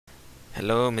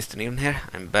Hello, Mr. Newton here.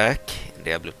 I'm back in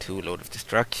Diablo 2 Lord of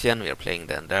Destruction. We are playing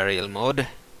the Andariel mod.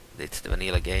 It's the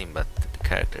vanilla game, but the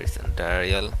character is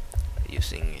Andariel.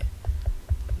 Using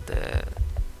the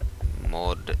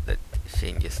mod that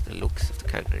changes the looks of the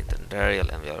character into Andariel,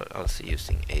 and we are also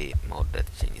using a mod that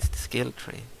changes the skill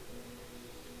tree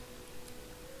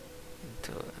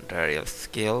into Andariel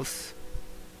skills.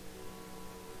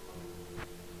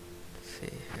 Let's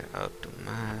see here, auto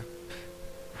map.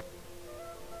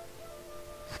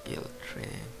 Skill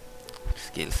tree.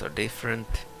 Skills are different.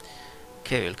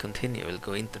 Okay, we'll continue. We'll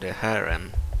go into the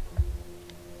harem.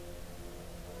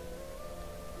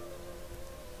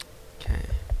 Okay.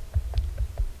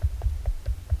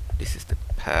 This is the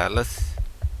palace.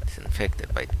 It's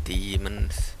infected by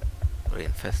demons. Or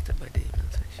infested by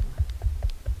demons, actually.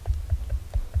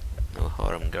 No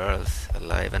harem girls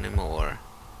alive anymore.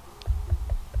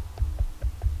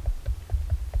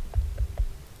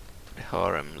 The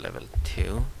harem level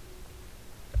 2.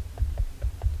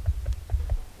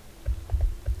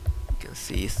 You can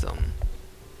see some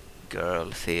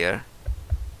girls here.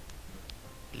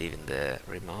 I believe in the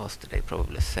remaster they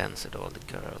probably censored all the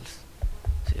girls,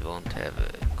 so you won't have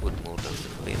good models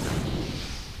of women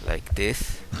like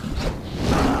this.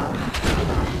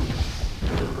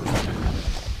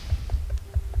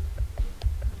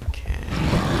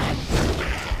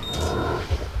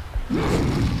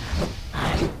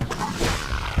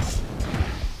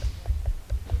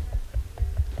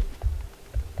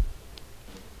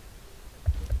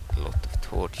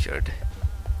 Tortured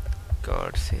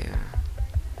guards here.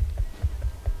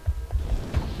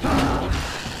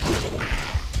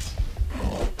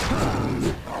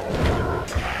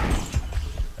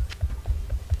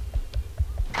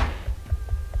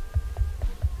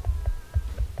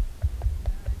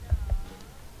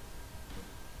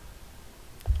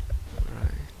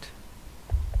 Right.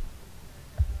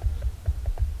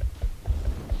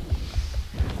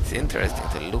 It's interesting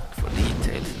to look for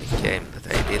details in the game that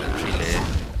I didn't really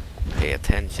pay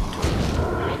attention to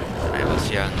when I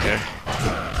was younger.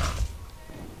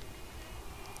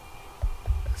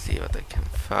 See what I can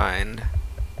find.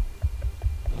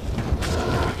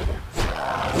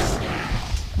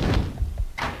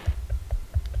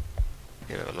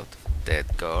 Here are a lot of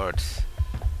dead guards.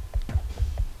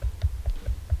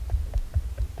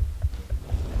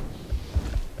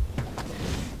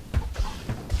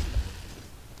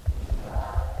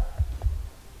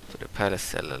 So the Palace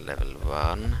Cellar level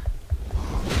 1.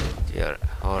 We are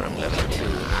harem level 2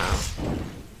 now.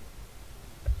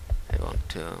 I want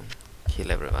to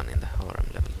kill everyone in the harem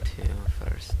level 2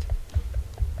 first.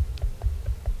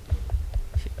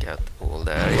 Check out all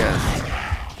the areas.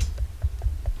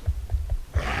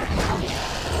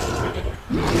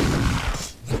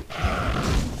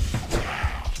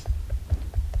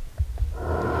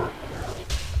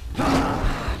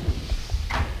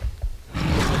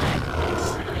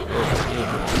 New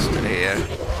monster here.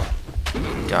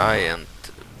 Giant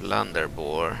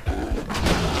blunderbore.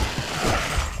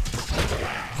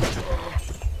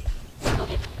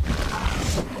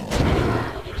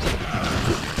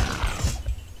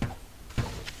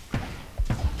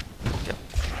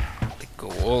 Got the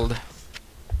gold.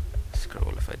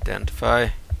 Scroll of identify.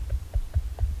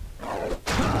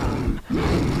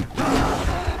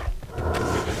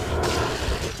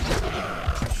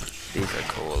 These are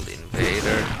called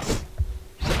invader.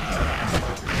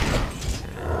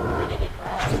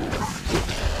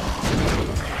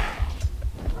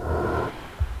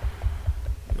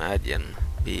 Imagine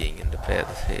being in the bed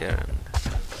here and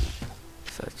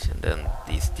such, and then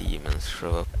these demons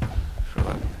show up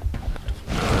out of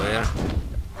nowhere.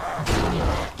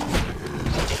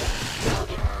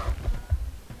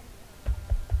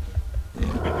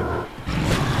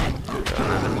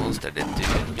 Another monster, the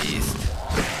Dune Beast.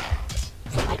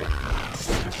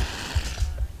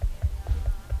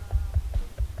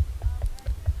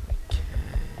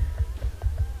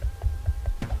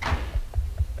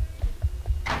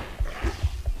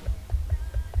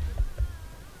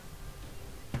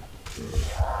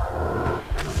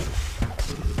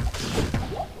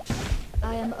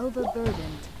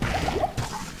 Overburdened.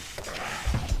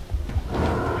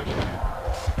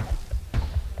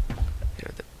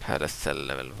 Here the Palace Cellar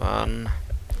level 1.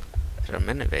 There are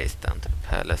many ways down to the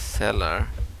Palace Cellar.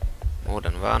 More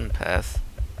than one path.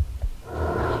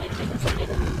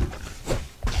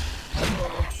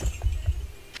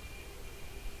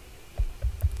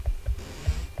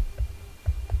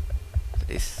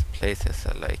 These places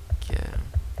are like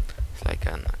it's like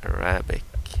an Arabic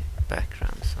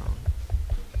background song.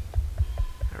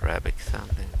 Arabic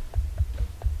sounding,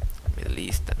 Middle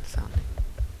Eastern sounding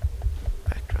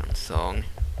background song.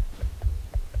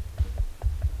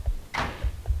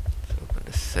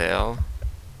 cell.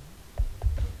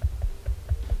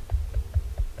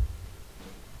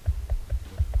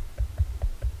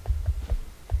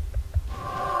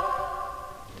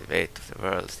 The weight of the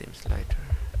world seems lighter.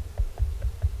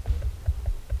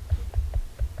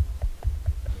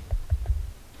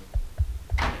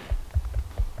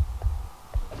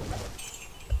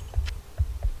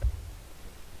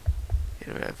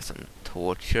 Here we have some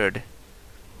tortured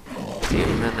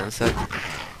human and such.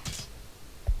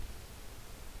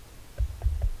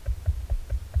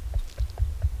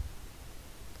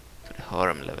 To the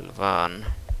harem level 1.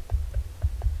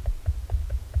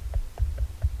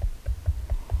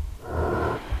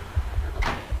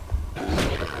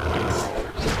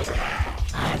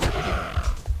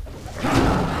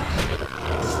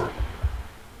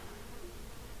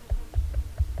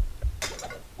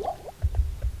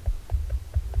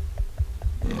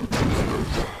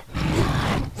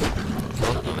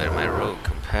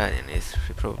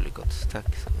 She probably got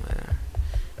stuck somewhere.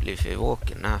 But if you walk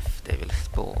enough, they will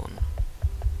spawn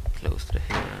close to the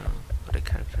hero or the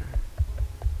character.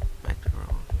 Might be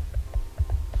wrong.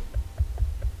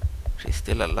 She's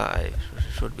still alive, so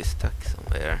she should be stuck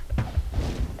somewhere.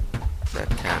 That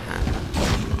can happen.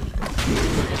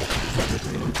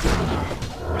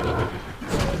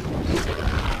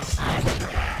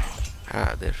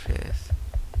 Ah, there she is.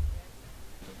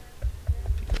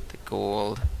 Pick up the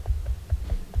gold.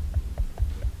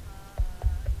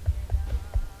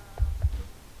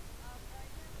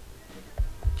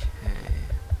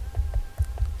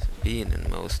 Been in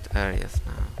most areas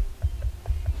now.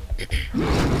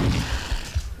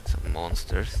 Some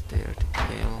monsters there to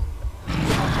kill.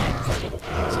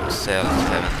 Some cells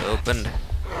haven't opened.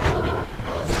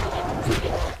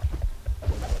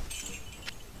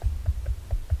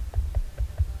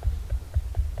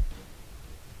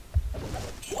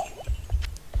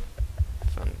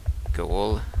 Found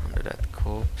gold under that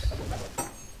corpse.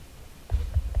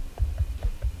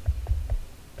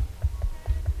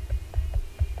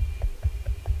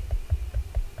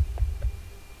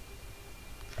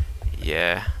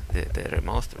 Yeah, the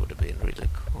remaster would have been really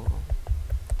cool.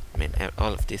 I mean,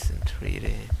 all of this in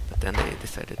 3D, but then they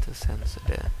decided to censor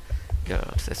the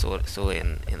girls. I saw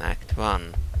in Act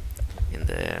 1, in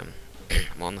the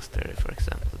monastery, for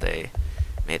example, they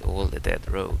made all the dead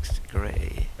rogues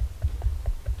grey,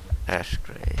 ash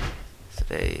grey, so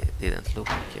they didn't look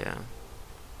like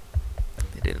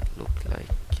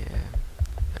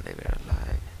when they were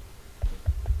alive.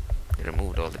 They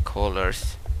removed all the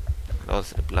colors. And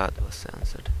also the blood was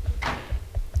censored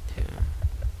too.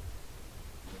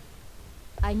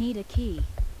 I need a key.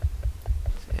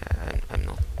 So yeah, I'm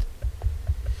not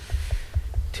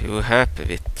too happy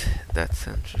with that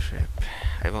censorship.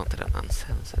 I wanted an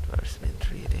uncensored version in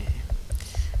 3D.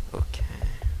 Okay.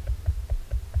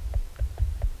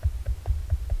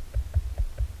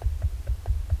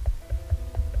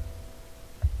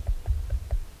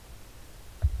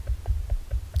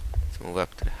 Let's move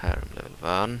up to the harem level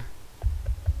 1.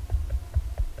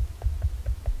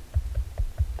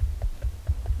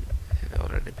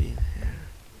 Already been here.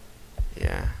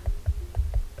 Yeah.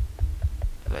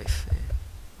 Let's see.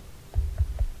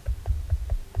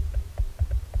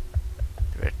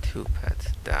 There were 2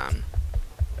 paths down.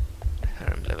 The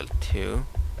harem level 2.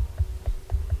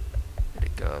 The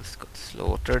girls got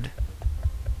slaughtered.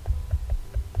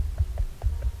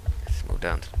 Let's move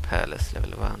down to the palace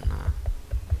level 1 now.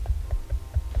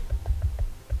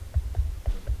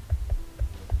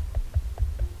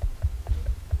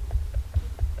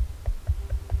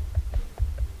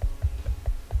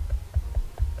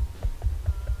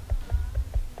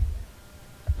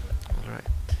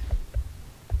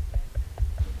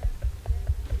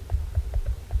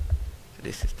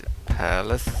 This is the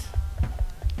palace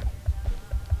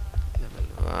level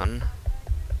 1.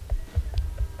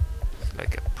 It's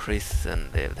like a prison.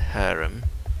 They have the harem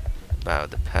above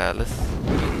the palace.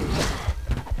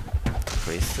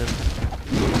 Prison.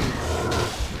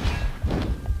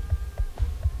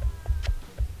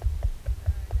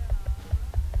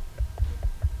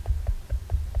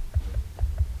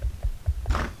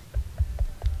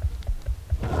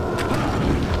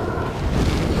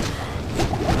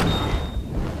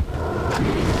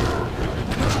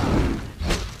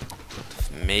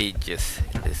 Mages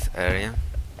in this area.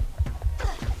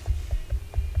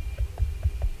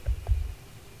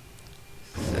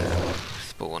 So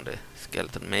spawn the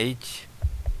skeleton mage.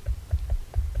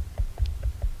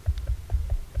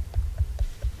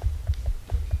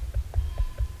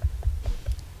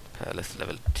 Palace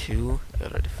level 2, we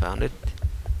already found it.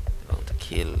 We want to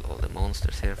kill all the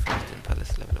monsters here first in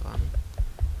Palace level 1.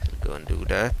 So we'll go and do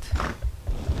that.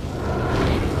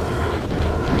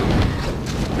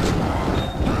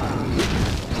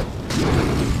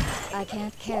 I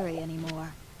can't carry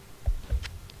anymore.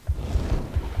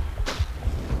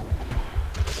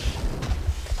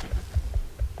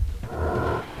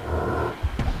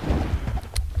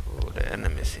 Oh, the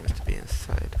enemy seems to be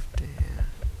inside of there.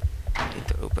 Need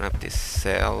to open up this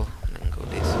cell and then go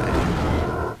this way.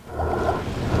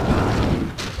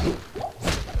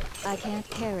 I can't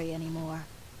carry anymore.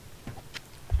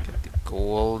 Get the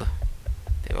gold.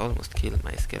 They almost killed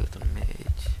my skeleton mage.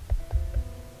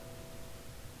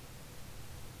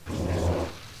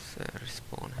 So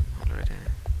respawn him already.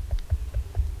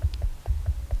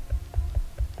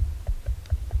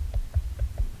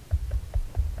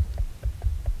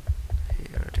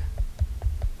 Here.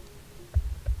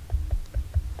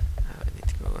 Now I need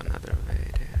to go another way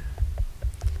there.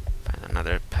 Find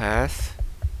another path.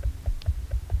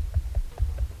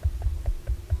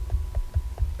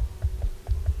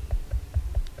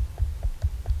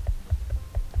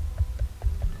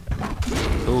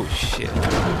 Oh shit.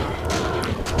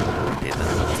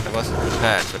 I wasn't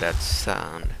prepared for that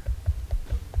sound.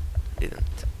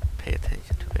 Didn't pay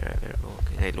attention to where I were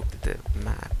walking. I looked at the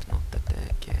map, not at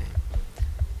the game.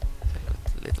 So I got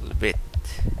a little bit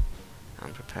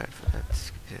unprepared for that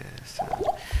sound.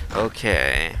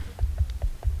 Okay.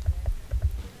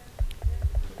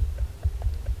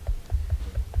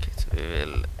 Okay, so we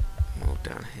will move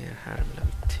down here. Harem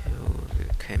level 2. We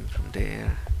came from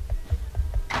there.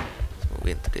 Move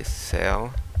into this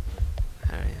cell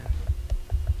area.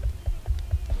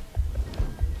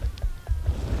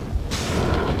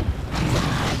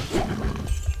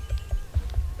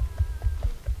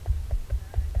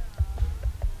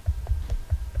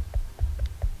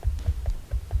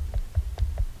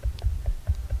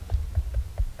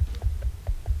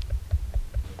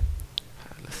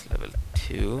 Palace level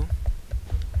 2.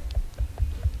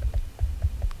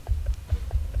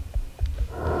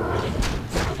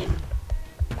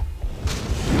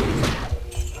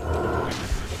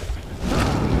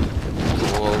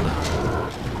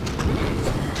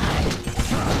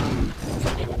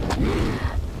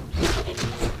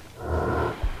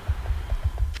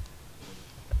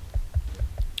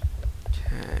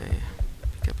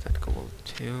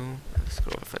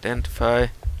 Scroll of identify.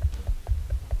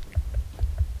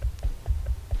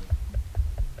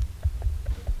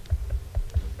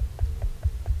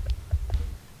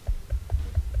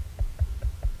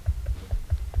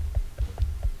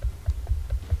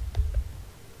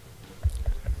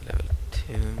 Level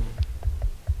 2.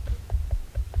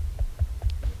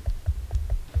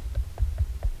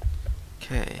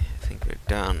 Okay, I think we're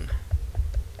done.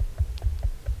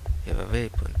 You have a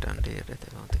waypoint down there that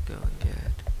I want to go and get.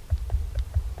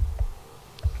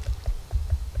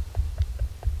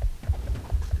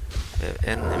 We have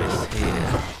enemies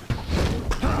here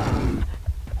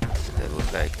that I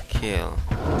would like to kill.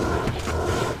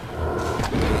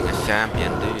 Doing a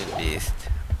champion, doing beast,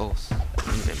 boss,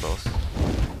 mini boss.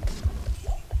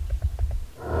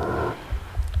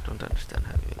 Don't understand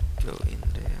how we will go in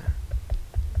there.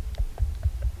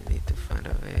 We need to find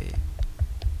a way.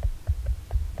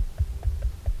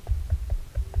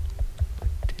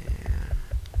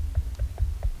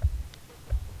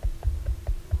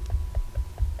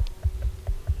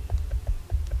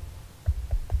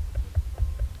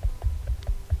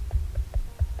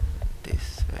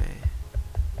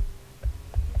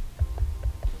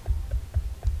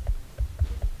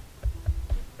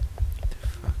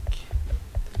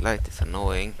 Light is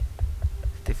annoying.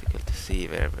 It's difficult to see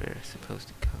where we're supposed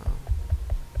to go.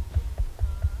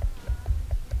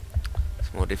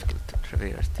 It's more difficult to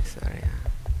traverse this area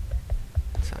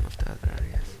than some of the other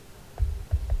areas.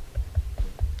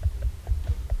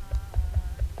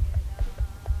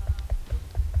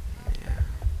 Yeah.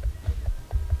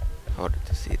 Harder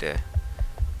to see the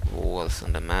walls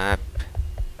on the map.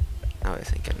 Now I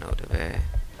think I know the way.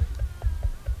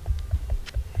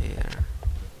 Here.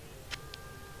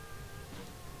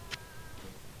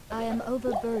 I am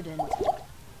overburdened.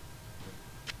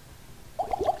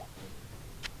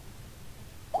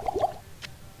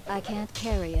 I can't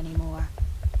carry anymore.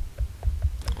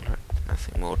 Alright,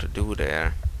 nothing more to do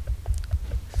there.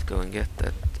 Let's go and get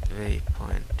that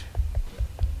waypoint.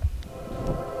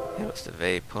 Here was the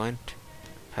waypoint.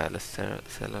 Palace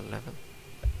Cellar level.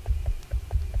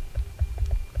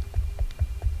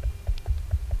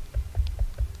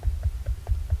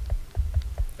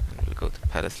 And we'll go to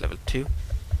Palace level 2.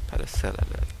 Palace Cellar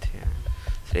level 2.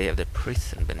 So they have the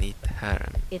prison beneath the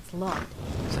harem. It's locked.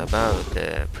 So above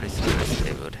the prisoners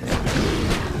they would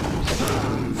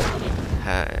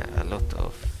have a lot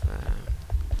of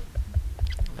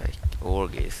like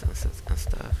orgies and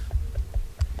stuff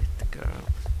with the girls.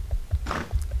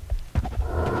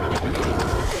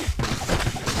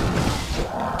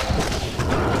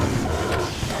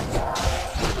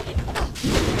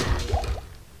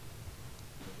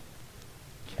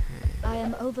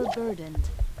 overburdened.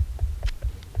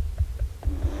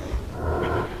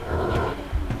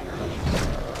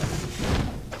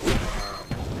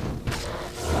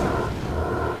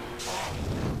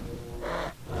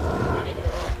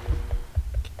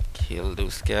 Kill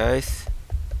those guys.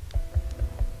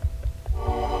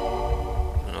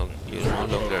 No, you no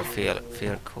longer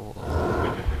fear call.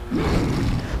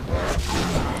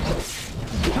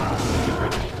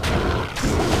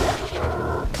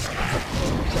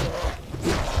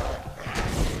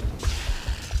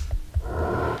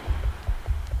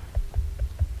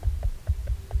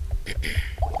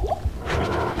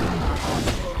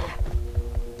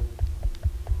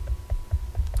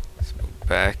 Let's move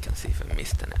back and see if I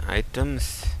missed any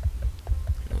items.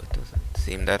 No, it doesn't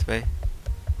seem that way.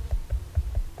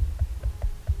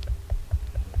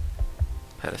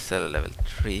 Palace Cellar level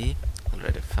 3,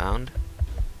 already found.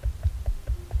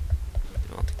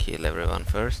 We want to kill everyone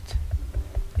first.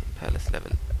 In Palace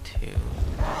level 2.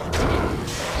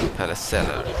 Palace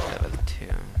Cellar level 2.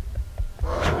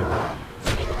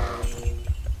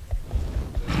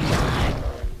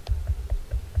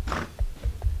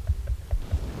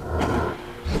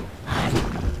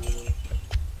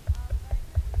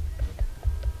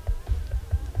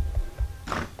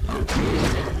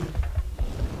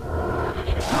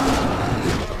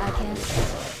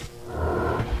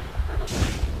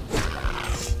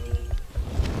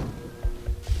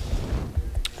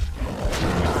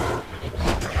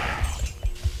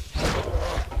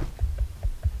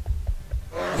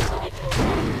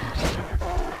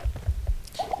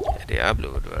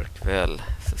 Diablo would work well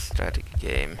as a strategy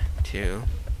game too.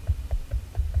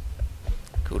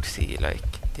 Could see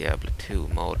like Diablo 2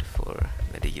 mod for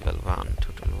Medieval 1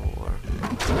 Total War,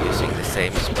 using the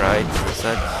same sprites and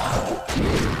such.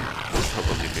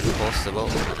 Probably be possible,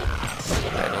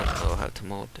 but I don't know how to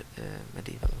mod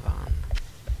Medieval 1.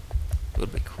 It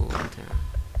would be cool too.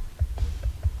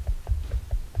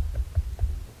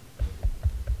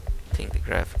 I think the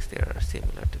graphics there are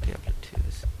similar to Diablo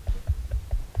 2's.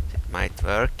 Might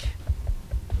work.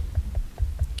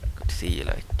 Could see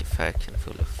like a faction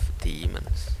full of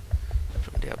demons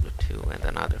from Diablo 2 and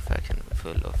another faction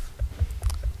full of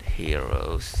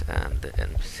heroes and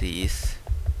NPCs,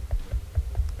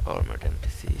 armored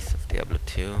NPCs of Diablo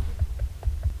 2.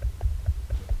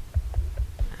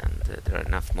 And there are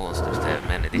enough monsters to have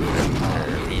many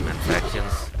different demon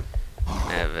factions.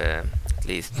 Have at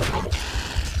least,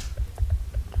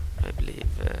 I believe,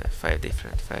 5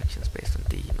 different factions based on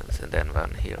demons, and then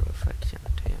 1 hero faction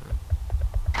too.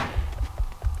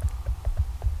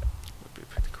 Would be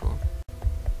pretty cool.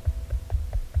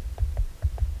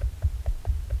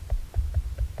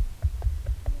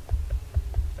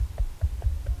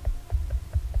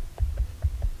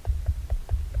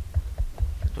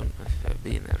 I don't know if I've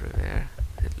been everywhere.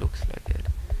 It looks like it.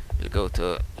 We'll go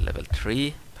to level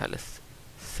 3, Palace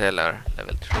Cellar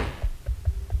level 3,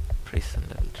 Prison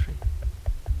level 3.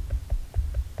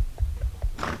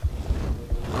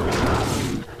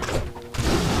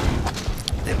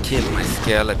 They killed my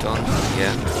skeleton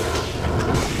again.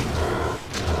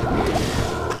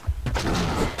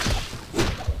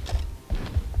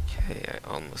 Okay, I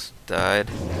almost died.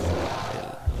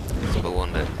 Still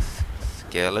spawned a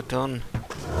skeleton.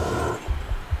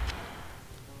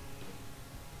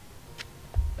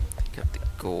 Pick up the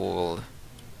gold.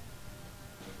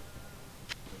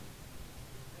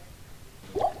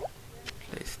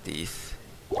 Place these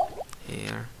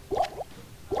here.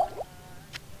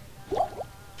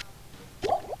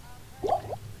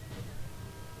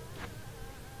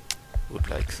 Would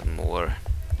like some more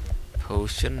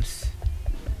potions.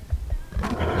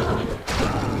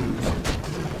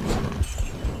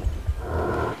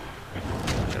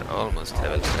 We're almost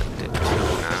level 22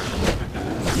 now.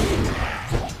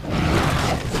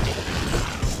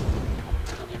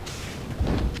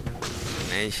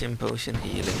 Nation potion,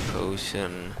 healing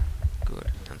potion,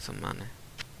 good, and some money.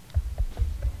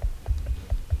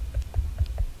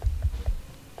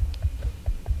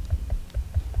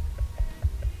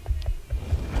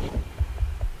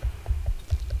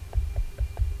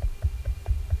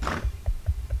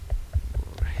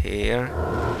 Over here,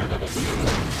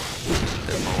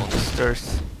 the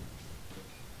monsters.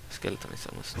 Skeleton is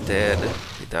almost dead.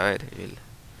 He died. He will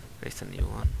raise a new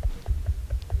one.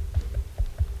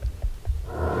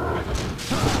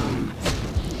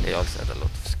 They also had a lot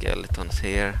of skeletons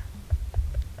here.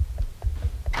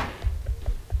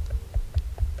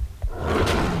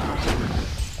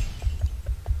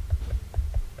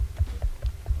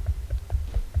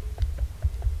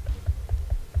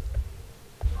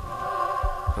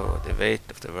 Oh, the weight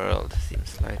of the world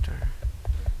seems lighter.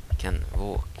 I can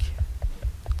walk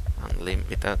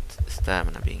without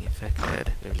stamina being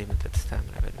affected. We have limited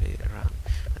stamina when we run.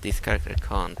 But this character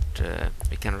can't.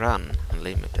 We can run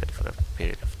unlimited for a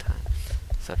period of time,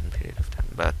 certain period of time.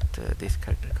 But this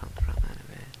character can't run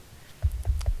anyway.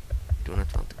 We do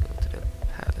not want to go to the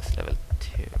Palace level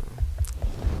 2.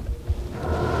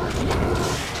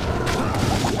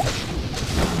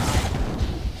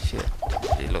 Shit,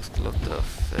 we lost a lot of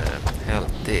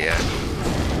health there.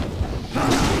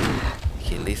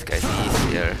 Kill these guys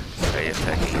easier by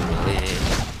attacking in melee.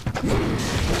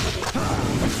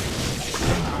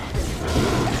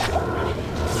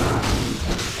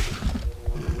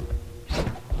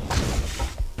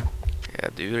 Yeah,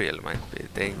 Andariel might be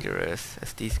dangerous,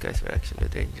 as these guys were actually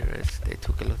dangerous. They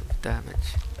took a lot of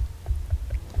damage.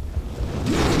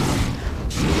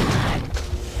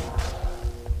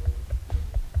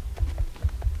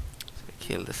 So we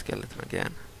kill the skeleton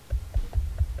again.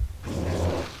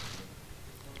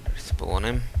 Respawn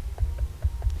him.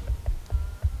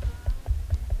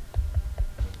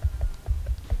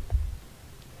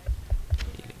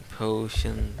 Healing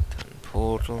potion, turn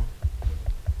portal.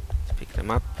 Let's pick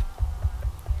them up.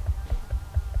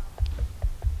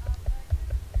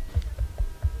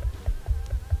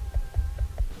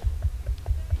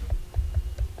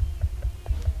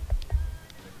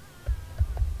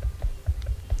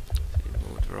 So we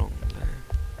moved wrong there.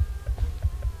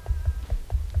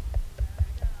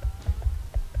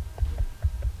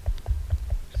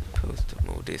 Supposed to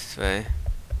move this way.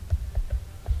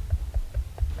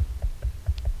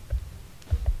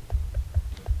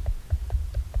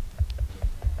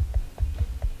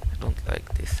 I don't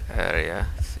like this area.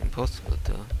 It's impossible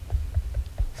to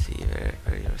see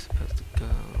where you're supposed to go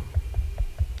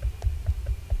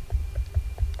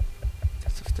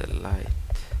because of the light.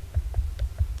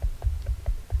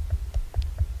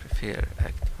 Prefer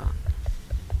Act 1.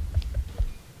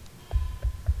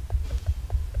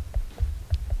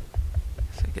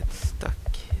 So I get stuck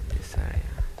in this area.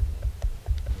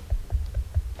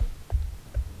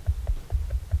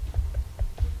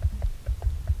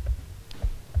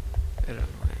 Very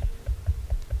annoying.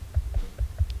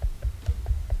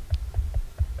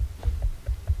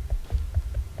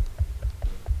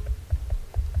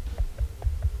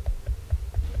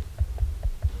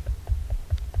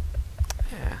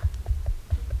 Yeah.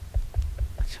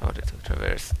 Much harder to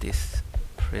traverse this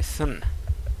prison.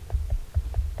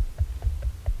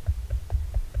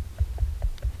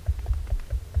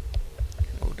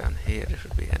 Move down here, there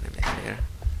should be enemies here.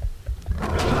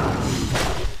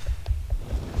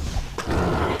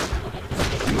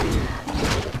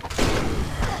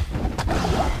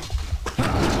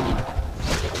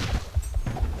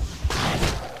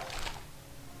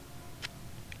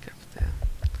 Pick up the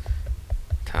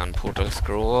town portal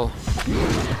scroll.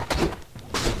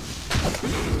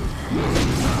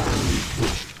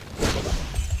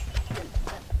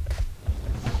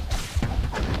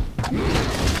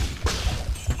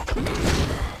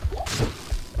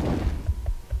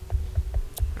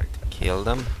 Right, kill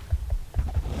them.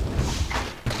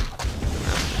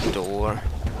 Open the door.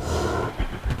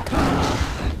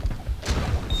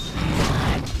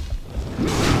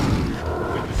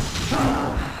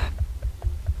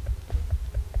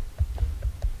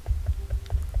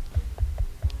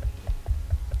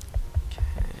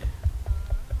 Okay.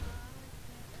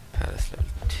 Palace level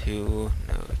 2.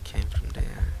 No, it came from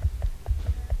there.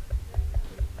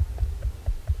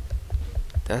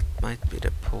 That might be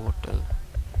the portal.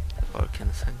 The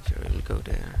Arcane Sanctuary will go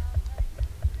there.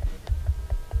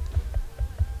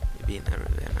 We've been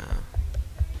everywhere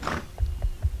now.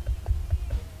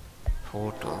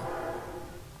 Portal.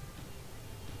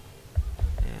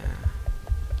 Yeah.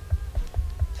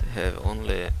 So we have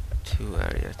only 2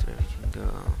 areas where we can go.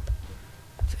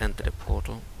 Let's enter the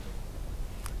portal.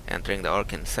 Entering the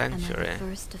Arcane Am I Sanctuary. the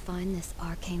first to find this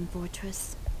arcane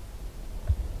fortress?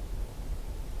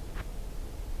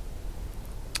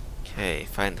 Okay,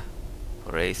 find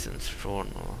Horizon's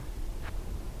Journal.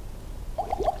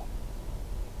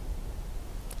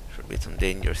 Should be some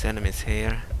dangerous enemies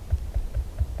here.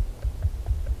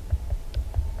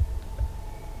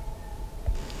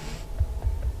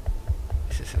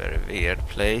 This is a very weird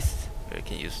place where you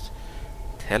can use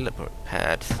teleport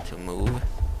pads to move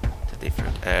to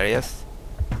different areas.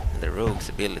 And the rogue's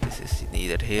abilities is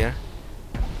needed here.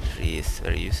 Tree is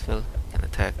very useful. You can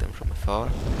attack them from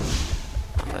afar,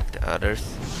 unlike the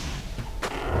others.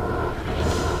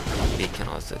 We can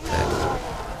also attack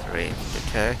with ranged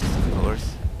attacks, of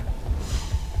course.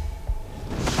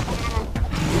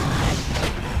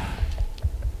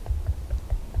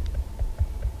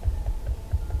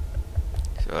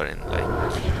 So we're in like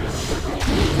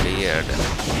weird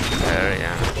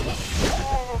area.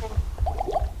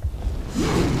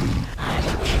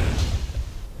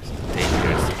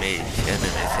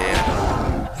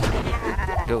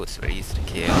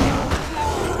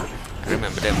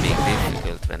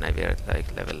 difficult when I were at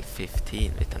like level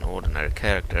 15 with an ordinary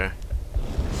character.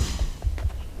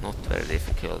 Not very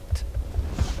difficult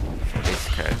for this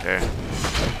character.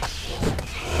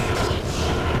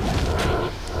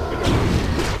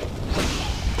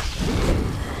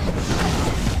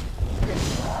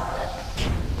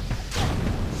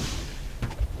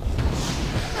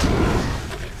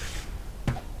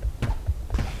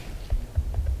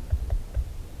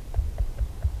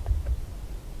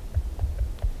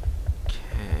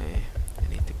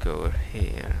 Over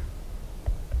here.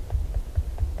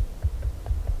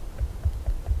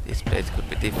 This place could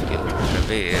be difficult to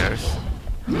traverse.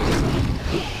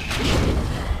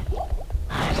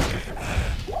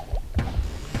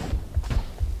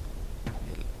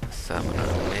 We'll summon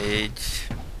our mage.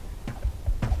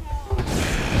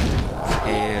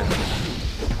 Here.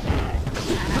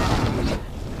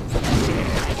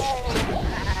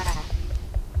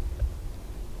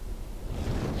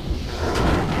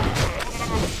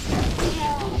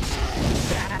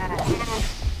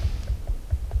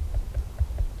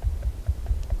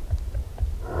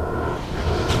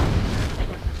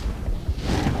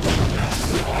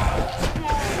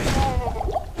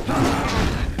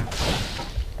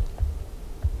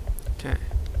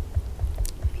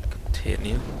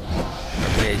 Continue. The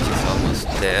mage is almost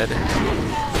dead.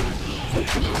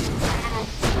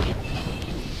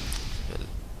 We'll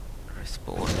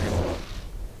respawn him.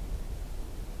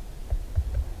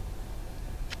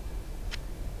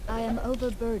 I am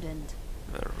overburdened.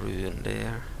 A rune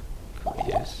there. Could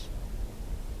use.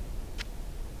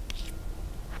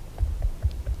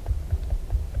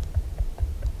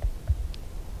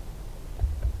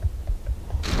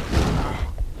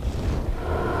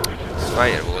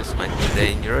 Firewalls might be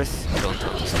dangerous, you don't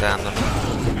have to stand on them.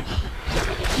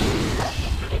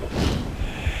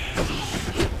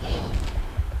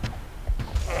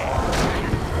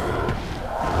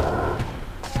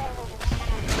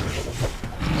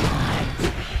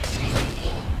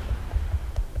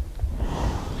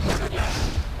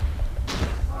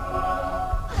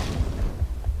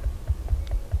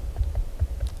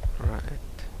 Right.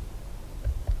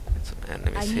 Get some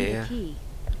enemies here.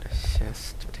 And a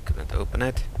chest, but I couldn't open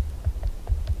it.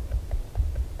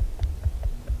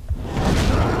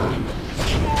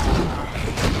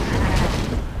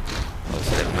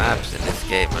 Also the maps in this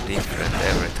game are different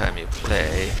every time you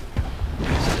play,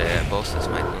 so the bosses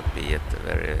might not be at the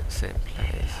very same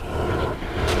place.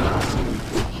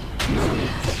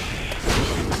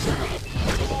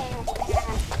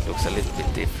 Looks a little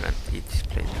bit different each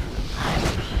playthrough.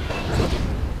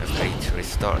 After each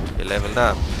restart we leveled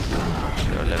up.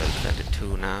 We are level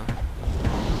 22 now.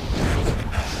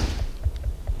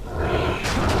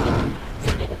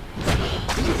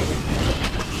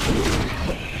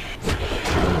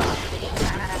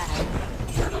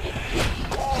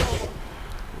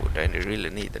 Would I really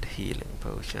needed healing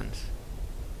potions?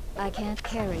 I can't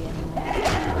carry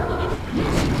anymore.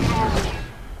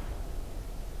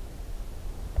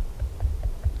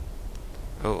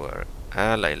 Oh, our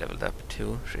ally leveled up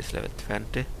too. She's level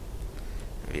 20.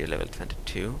 We're level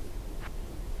 22.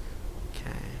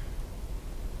 Okay.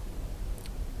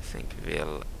 I think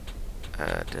we'll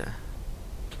add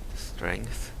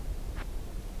strength.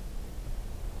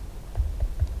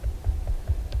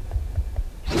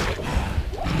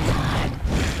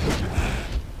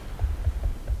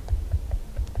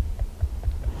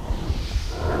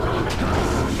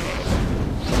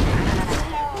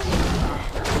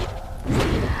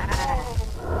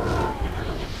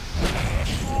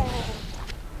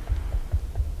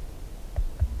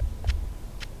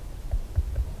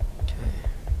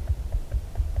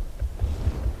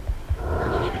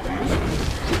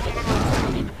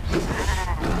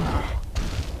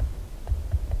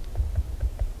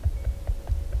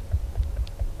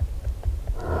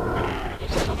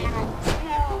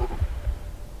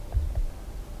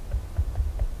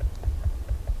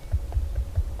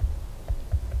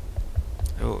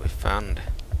 Oh, we found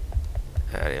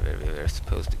the area where we were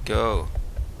supposed to go.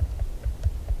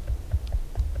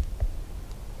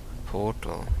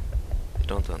 Portal. We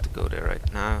don't want to go there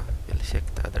right now. We'll check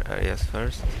the other areas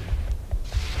first.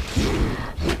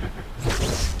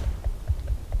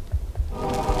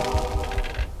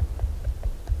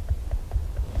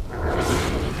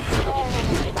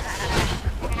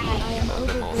 All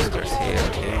the monsters here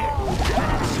too.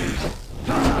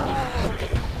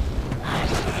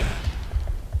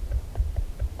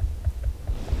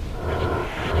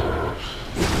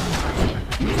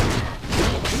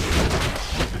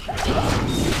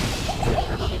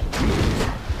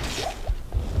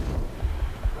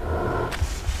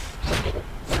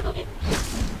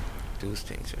 Those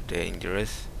things are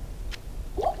dangerous.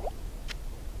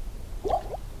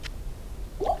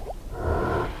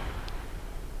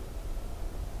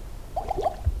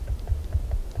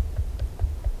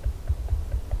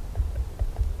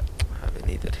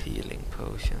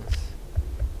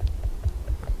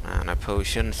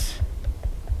 potions.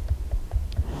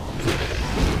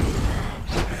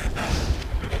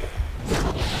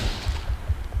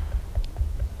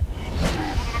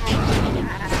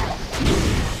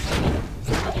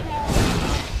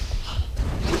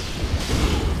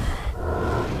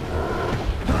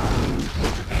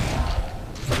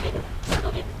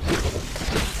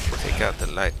 Take out the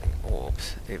lightning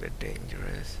orbs, they were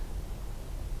dangerous.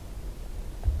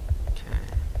 Okay.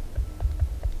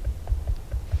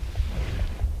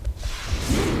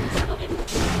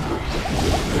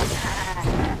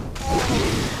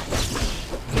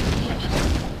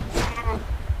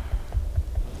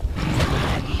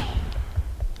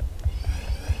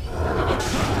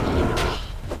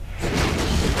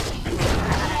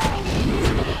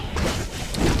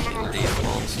 Kill these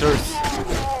monsters.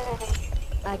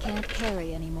 I can't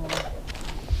carry anymore.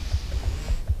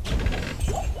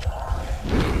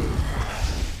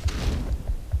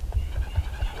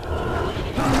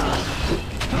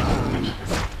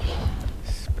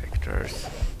 Spectres.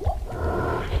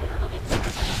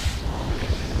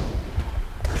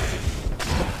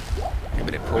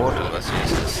 Maybe the portal was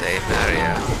used in the same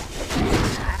area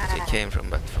they came from,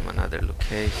 but from another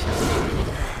location.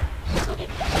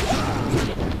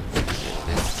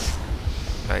 This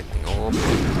lightning orb.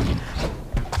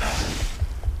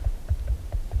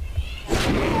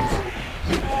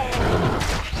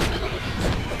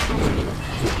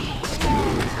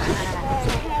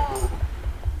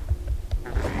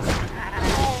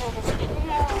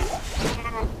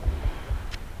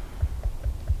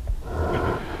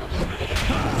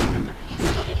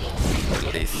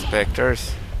 These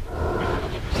specters.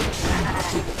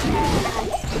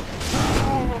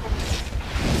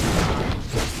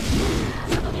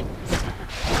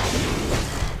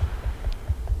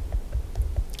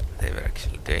 They were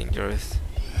actually dangerous.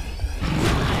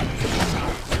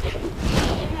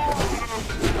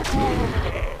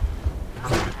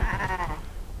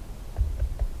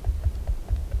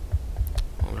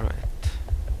 Alright,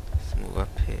 let's move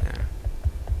up here.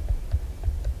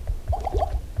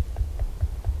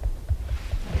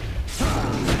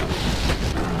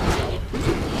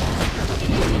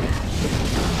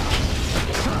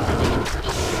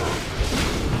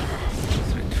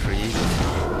 Let's retreat.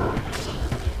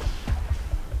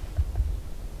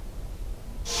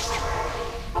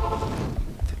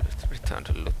 Let's return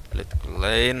to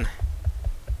Lut'Gholein.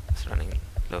 It's running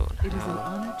low It is an now.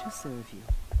 honor to serve you.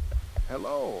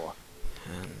 Hello.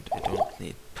 And we don't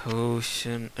need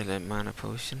mana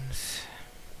potions.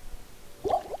 A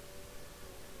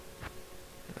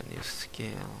new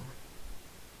skill.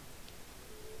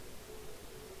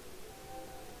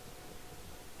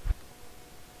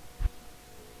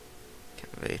 Can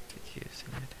wait with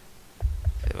using it.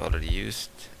 I've already used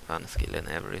one skill in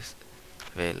every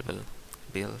available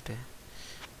ability.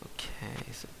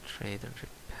 Okay, so trade and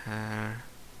repair.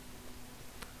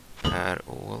 Repair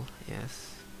all,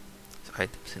 yes. So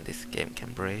items in this game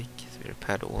can break, so we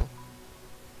repaired all.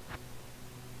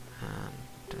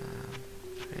 And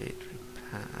trade,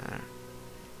 repair.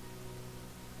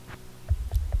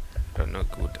 There are no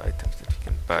good items that we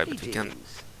can buy, but we can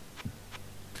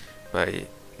buy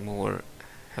more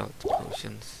health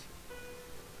potions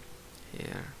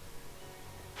here.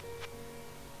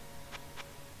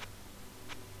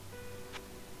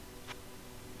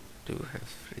 Do have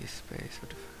free space, what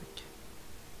the fuck?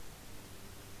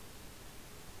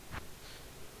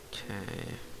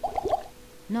 Okay.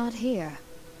 Not here.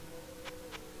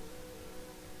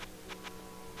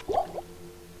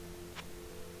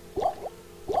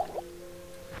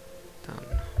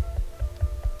 Done.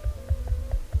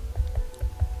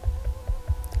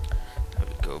 I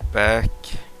will go back.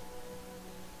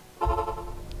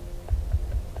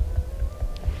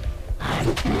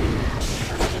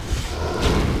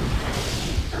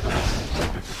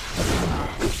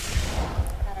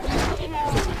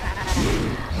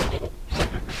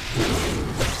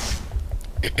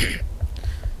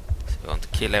 So we want to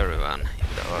kill everyone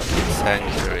in the Arcane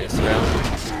Sanctuary as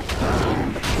well.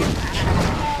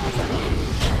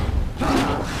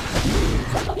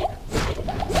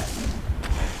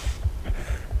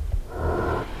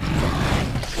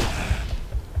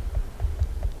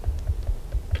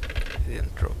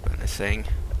 Didn't drop anything.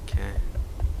 Okay.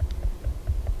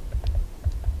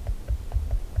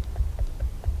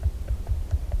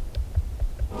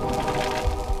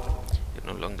 You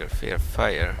no longer fear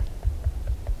fire.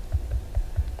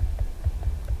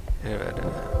 Here at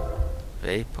the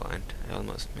waypoint, I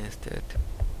almost missed it.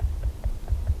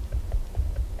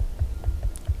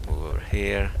 Move over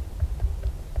here.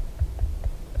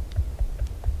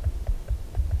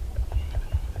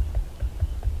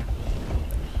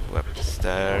 Go up the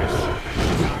stairs.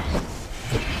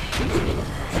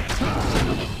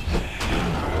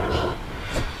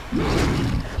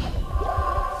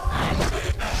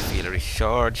 Feel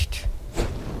recharged.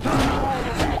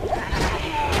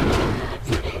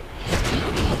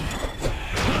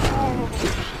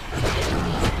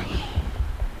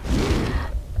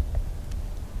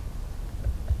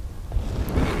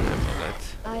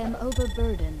 I am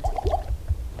overburdened.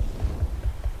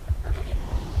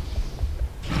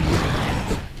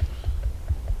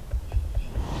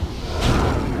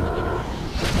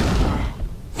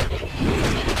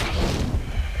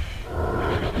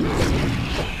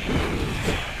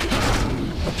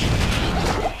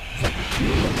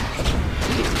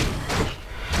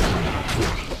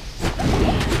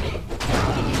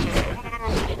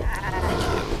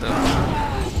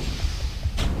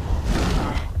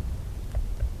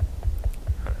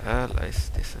 Allies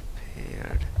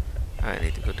disappeared. I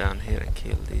need to go down here and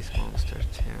kill these monsters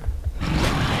here.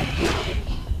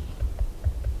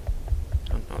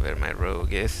 Don't know where my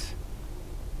rogue is.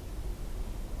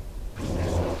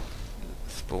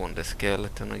 Spawn the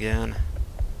skeleton again.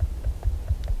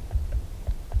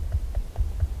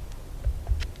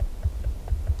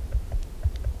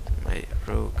 My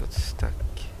rogue got stuck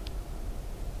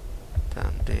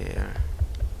down there.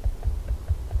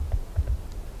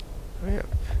 Hurry up.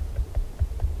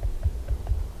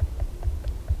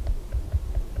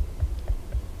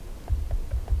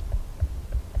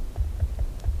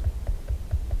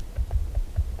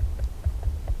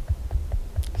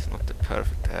 It's not the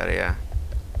perfect area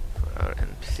for our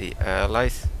NPC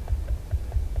allies.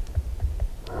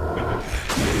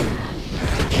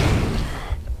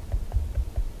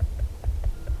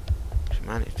 She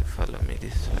managed to follow me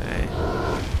this way.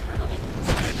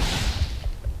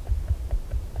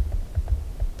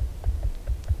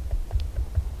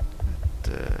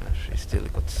 She still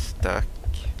got stuck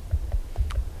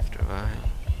after a while.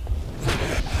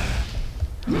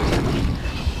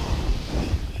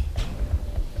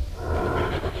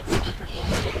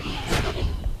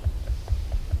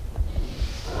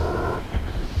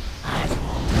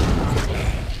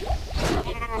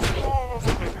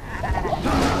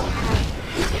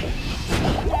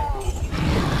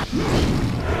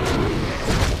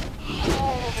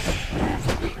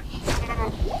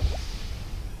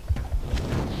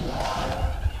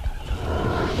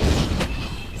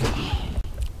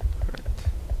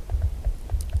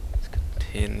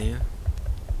 Continue.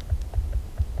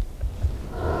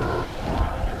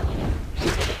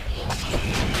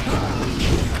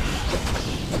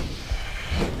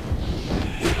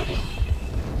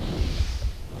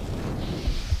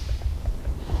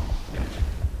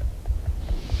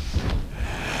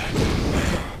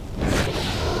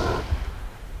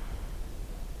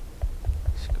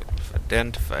 Scroll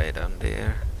identify down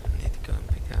there. I need to go and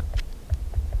pick up.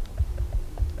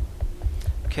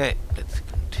 Okay, let's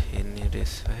continue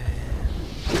this way.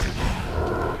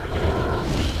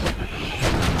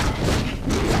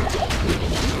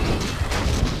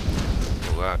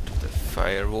 Go out of the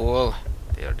firewall.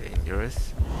 They are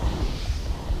dangerous.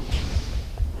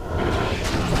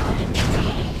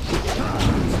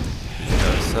 Heal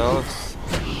ourselves.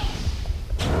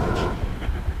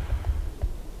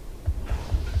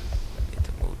 Need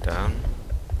to move down.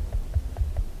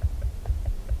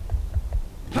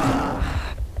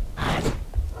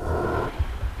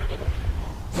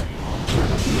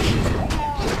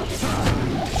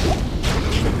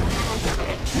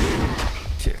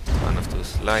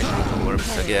 Lightning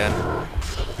orbs again.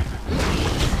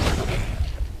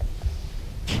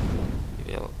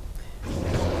 We will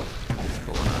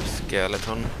spawn our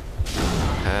skeleton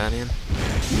companion.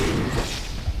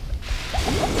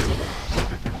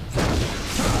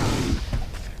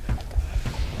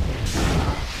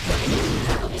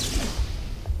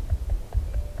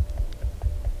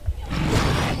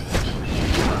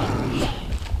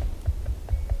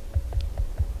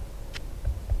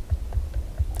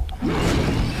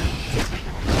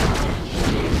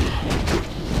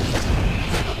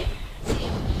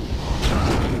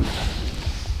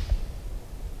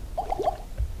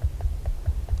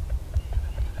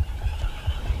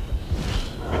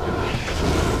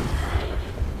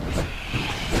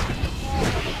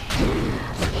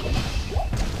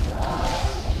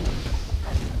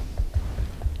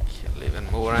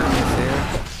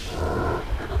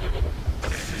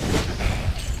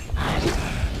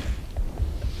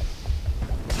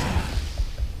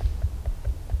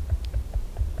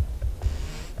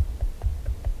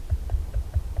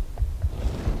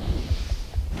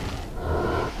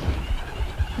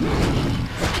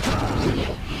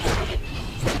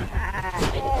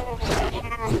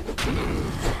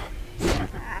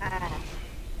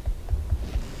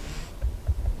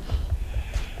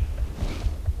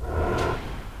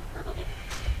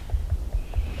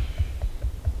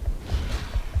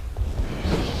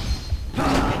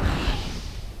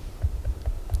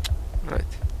 Right.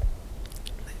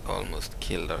 They almost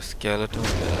killed our skeleton.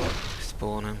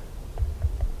 Spawn him.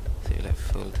 So you'll have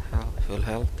full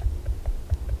health.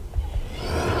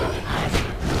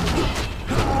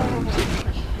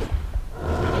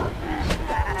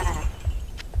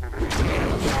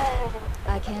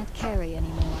 I can't carry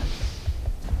anymore.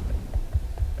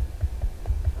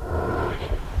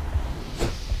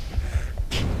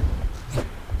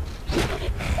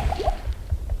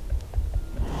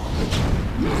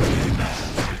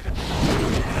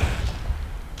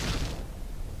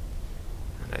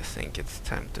 And I think it's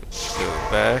time to go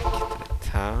back to the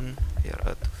town. We are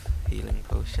out of healing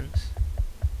potions.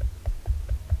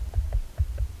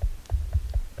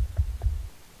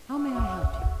 How may I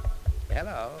help you?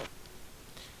 Hello.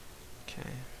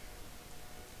 Okay.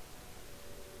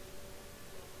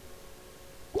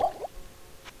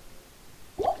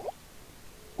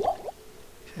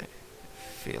 Okay.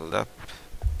 Filled up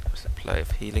our supply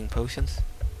of healing potions.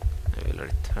 I will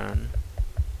return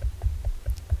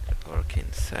to the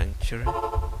Arcane Sanctuary.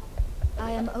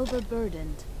 I am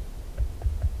overburdened.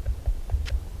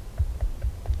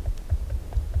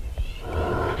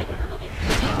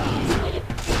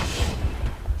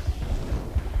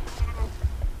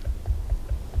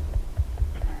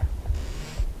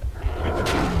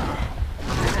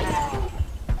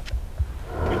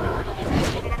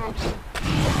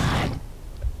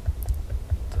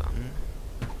 Done.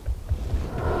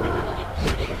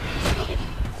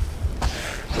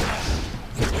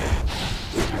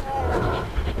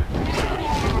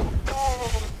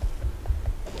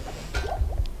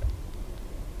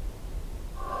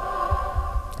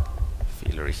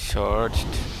 Feel recharged.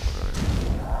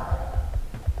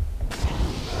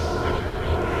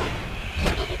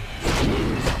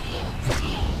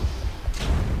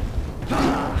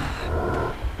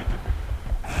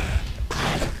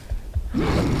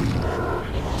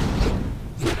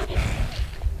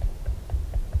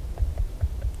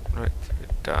 Right, we're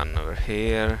done over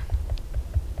here.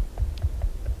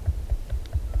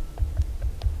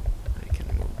 I can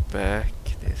move back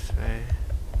this way.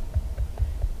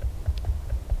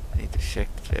 I need to check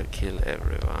if they'll kill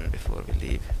everyone before we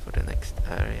leave for the next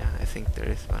area. I think there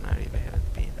is one area we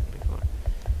haven't been in before.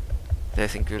 I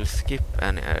think we'll skip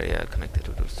any area connected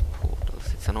to those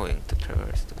portals. It's annoying to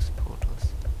traverse those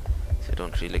portals, so I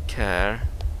don't really care.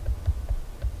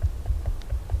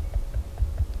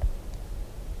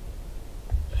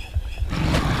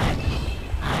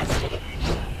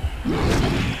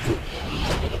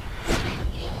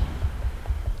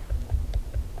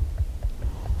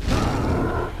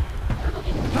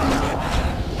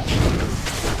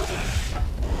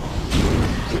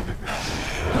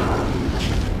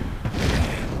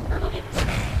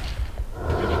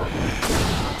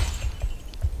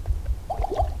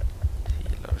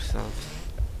 Heal ourselves.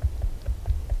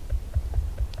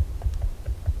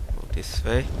 Move this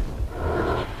way.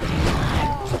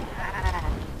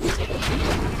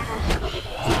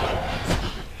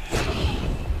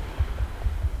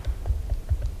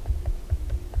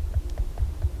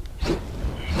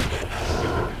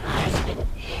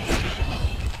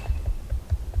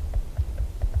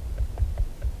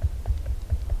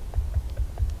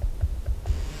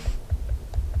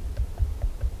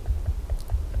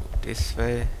 This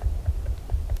way.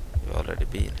 We've already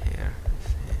been here. I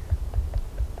see.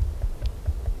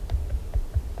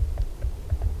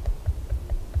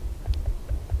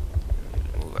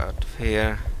 We'll move out of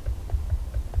here.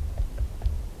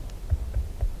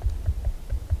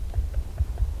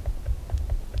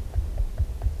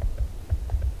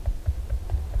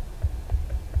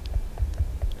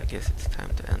 I guess it's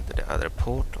time to enter the other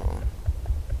portal.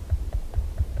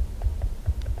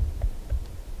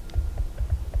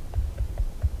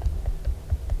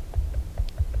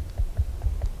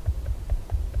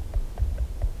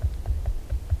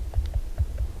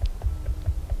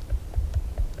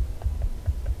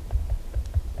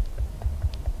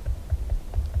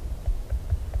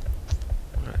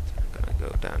 Alright, I'm gonna go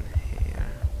down here.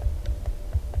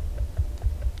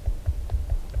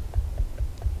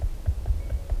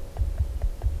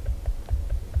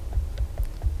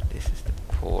 This is the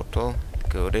portal.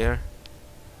 Go there.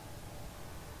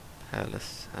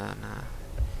 Palace Harem.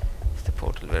 It's the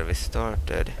portal where we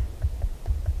started.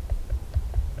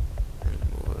 And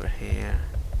move over here.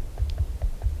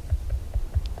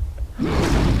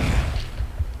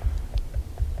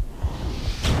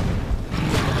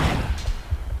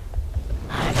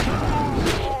 I can't.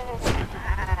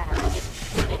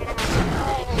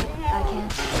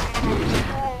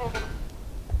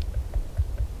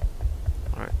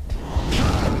 Alright.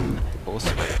 The boss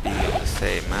might be on the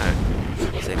same floor.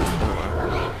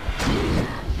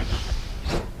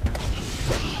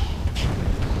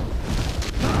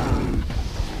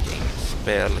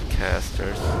 spell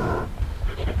casters.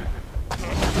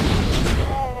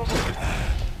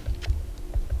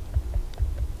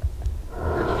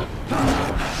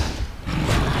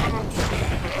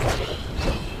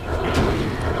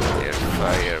 They're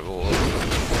firewalls.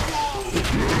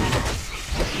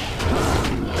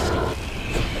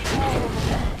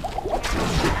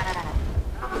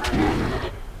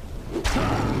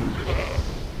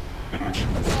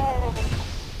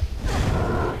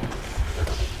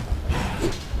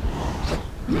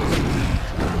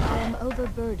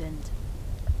 Overburdened.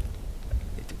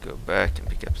 Need to go back and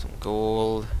pick up some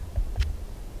gold.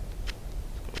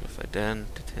 Scroll of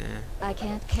identity. I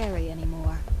can't carry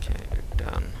anymore. Okay, we're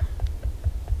done.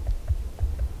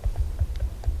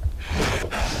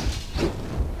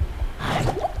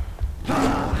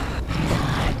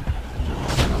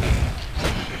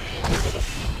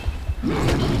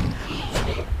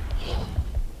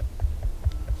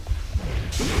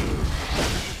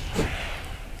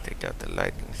 Take out the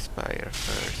lightning spire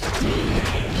first.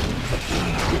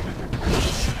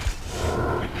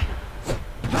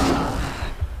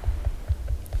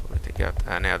 Before we take out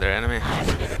any other enemy.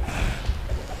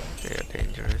 They are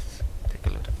dangerous. Take a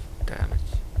lot of damage.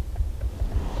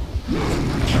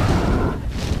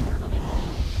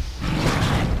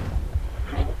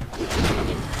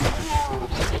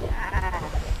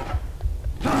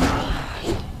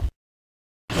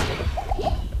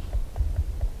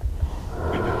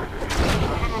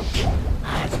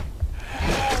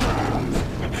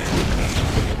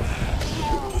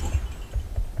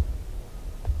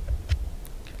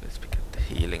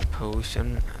 Healing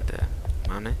potion and the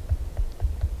money.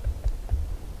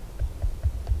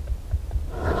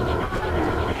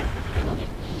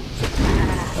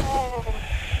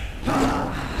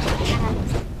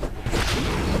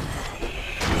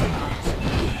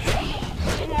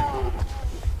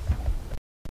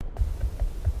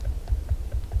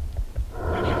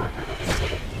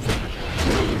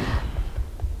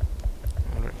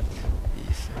 Alright,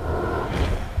 easy.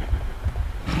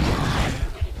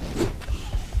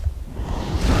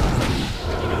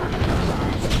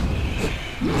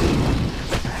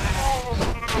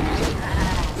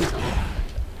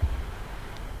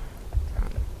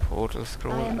 Portal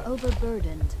scroll. I am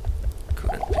overburdened.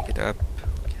 Couldn't pick it up.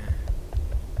 Okay.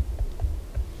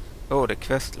 Oh, the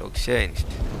quest log changed.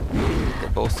 The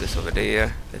boss is over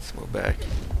there. Let's move back.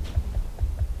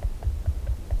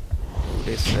 Move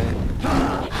this way.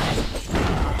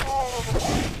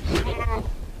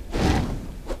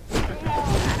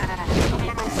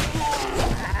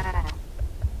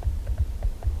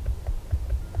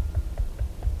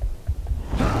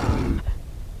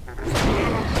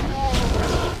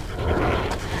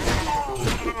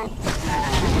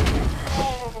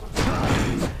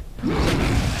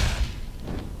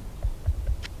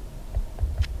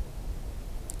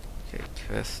 Okay,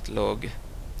 quest log.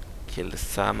 Kill the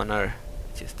summoner,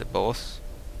 which is the boss.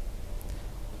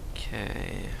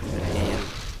 Okay, heal.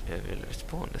 I will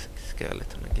respawn the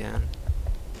skeleton again.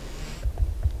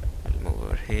 We'll move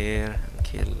over here and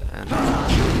kill a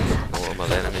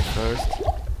normal enemy first.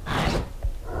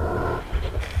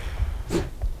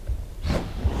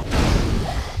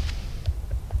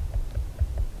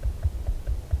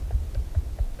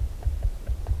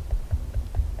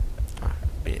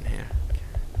 Been here. Okay.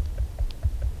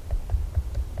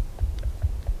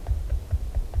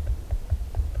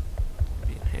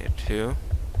 Been here too.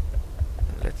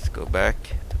 And let's go back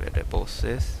to where the boss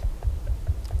is.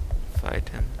 Fight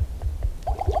him.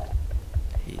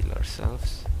 Heal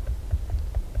ourselves.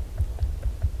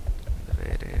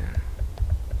 Way there.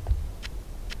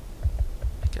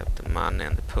 Pick up the money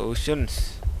and the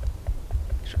potions.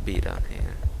 Should be down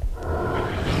here.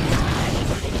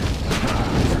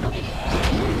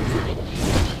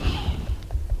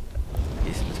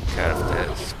 He's taking care of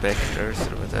the specters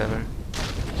or whatever.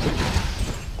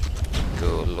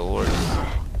 Go lords.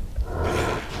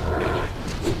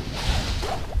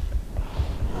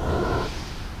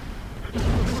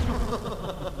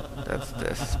 That's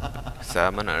the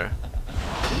summoner.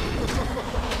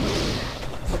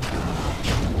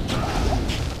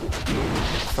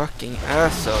 Fucking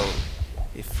asshole.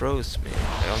 He froze me.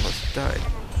 I almost died.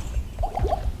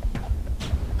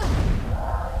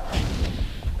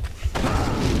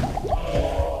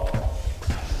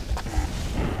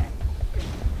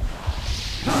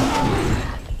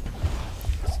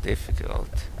 It's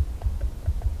difficult.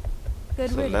 Good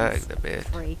So riddance, lagged a bit.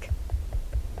 freak.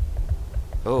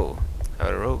 Oh,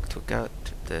 our rogue took out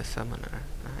the summoner.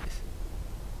 Nice.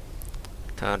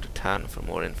 Turn to town for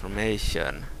more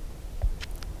information.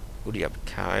 Good job,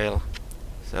 Kyle.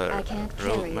 So, I can't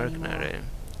rogue carry mercenary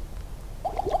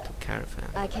took caravan.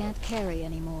 I can't carry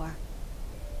anymore.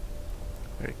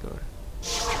 Very good.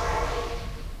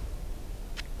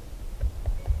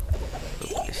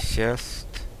 Open the chest.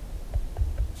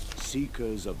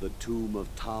 Seekers of the tomb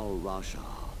of Tal Rasha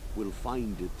will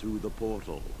find it through the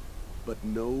portal. But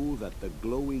know that the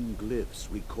glowing glyphs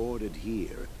recorded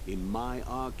here in my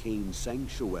Arcane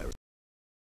Sanctuary,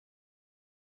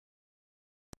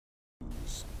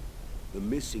 the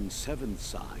missing seventh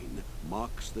sign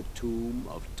marks the tomb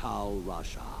of Tal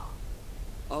Rasha.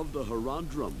 Of the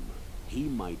Haradrim, he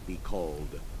might be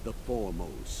called the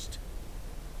foremost.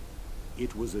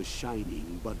 It was a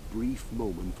shining but brief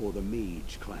moment for the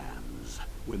mage clans,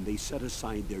 when they set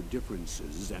aside their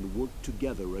differences and worked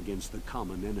together against the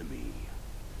common enemy.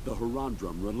 The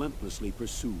Haradrim relentlessly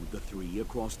pursued the three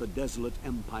across the desolate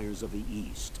empires of the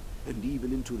east, and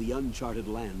even into the uncharted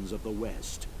lands of the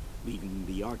west, leaving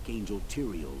the Archangel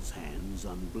Tyrael's hands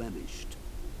unblemished.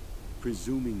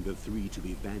 Presuming the three to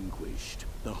be vanquished,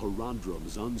 the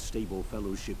Haradrim's unstable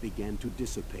fellowship began to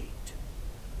dissipate.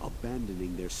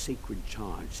 Abandoning their sacred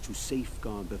charge to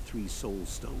safeguard the three soul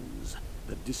stones,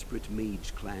 the disparate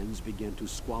mage clans began to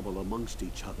squabble amongst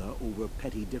each other over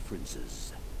petty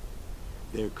differences.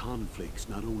 Their conflicts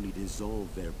not only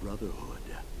dissolved their brotherhood,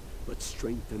 but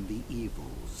strengthened the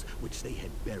evils which they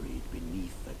had buried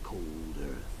beneath the cold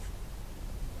earth.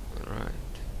 Alright.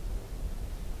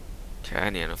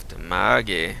 Canyon of the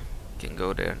Magi. Can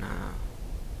go there now.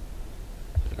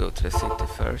 We'll go to the city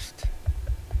first.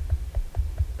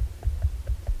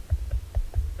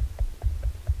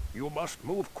 You must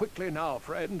move quickly now,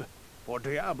 friend, for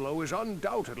Diablo is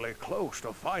undoubtedly close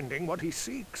to finding what he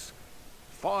seeks.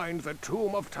 Find the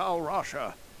tomb of Tal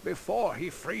Rasha before he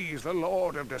frees the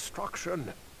Lord of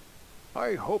Destruction.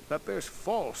 I hope that this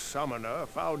false summoner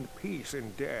found peace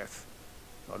in death.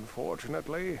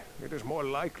 Unfortunately, it is more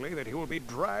likely that he will be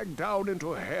dragged down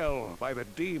into hell by the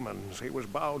demons he was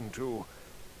bound to.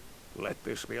 Let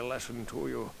this be a lesson to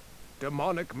you.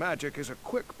 Demonic magic is a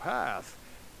quick path,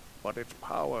 but its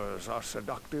powers are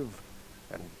seductive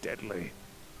and deadly.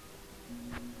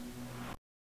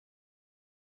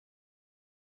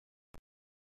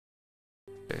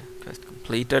 Quest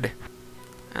completed.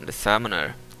 And the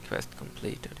summoner quest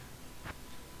completed.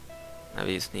 Now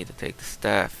we just need to take the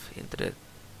staff into the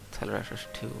Talrasha's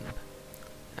tomb.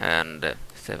 And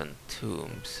 7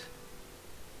 tombs.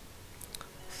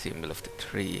 Symbol of the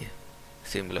tree.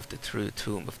 Symbol of the true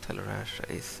tomb of Talrasha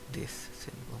is this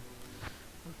symbol.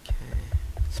 Okay.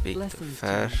 Speak to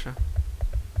Fasha.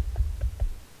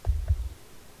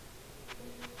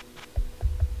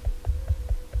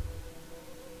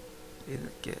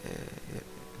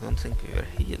 I don't think we were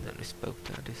healed when we spoke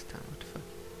to her this time. What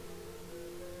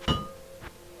the fuck?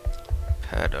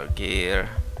 Pad our gear.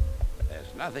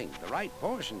 There's nothing the right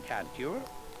poison can't cure.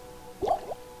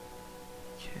 Okay.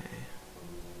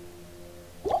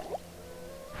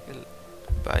 We'll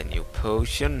buy new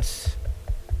potions.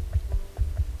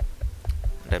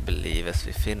 And I believe as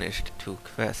we finished 2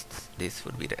 quests, this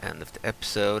would be the end of the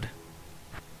episode.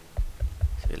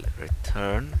 So we'll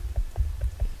return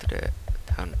to the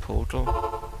town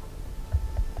portal.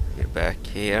 We're back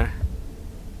here.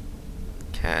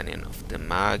 Canyon of the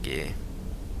Magi.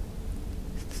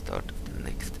 It's the start of the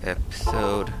next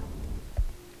episode.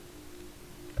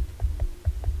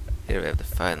 Here we have the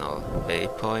final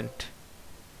waypoint.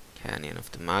 Canyon of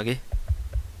the Magi.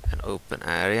 An open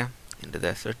area in the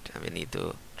desert, and we need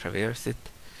to traverse it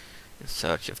in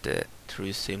search of the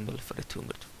true symbol for the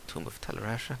tomb of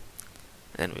Talrasha.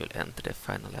 Then we will enter the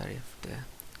final area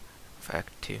of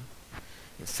Act 2,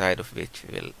 inside of which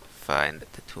we will find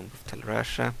the tomb of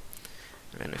Talrasha.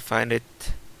 And when we find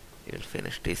it, we will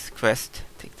finish this quest,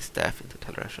 take the staff into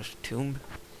Talrasha's tomb,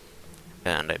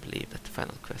 and I believe that the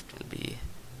final quest will be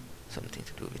something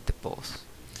to do with the boss.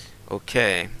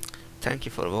 Okay, thank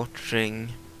you for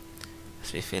watching.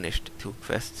 As we finished 2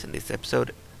 quests in this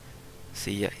episode.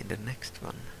 See ya in the next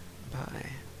one.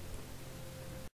 Bye.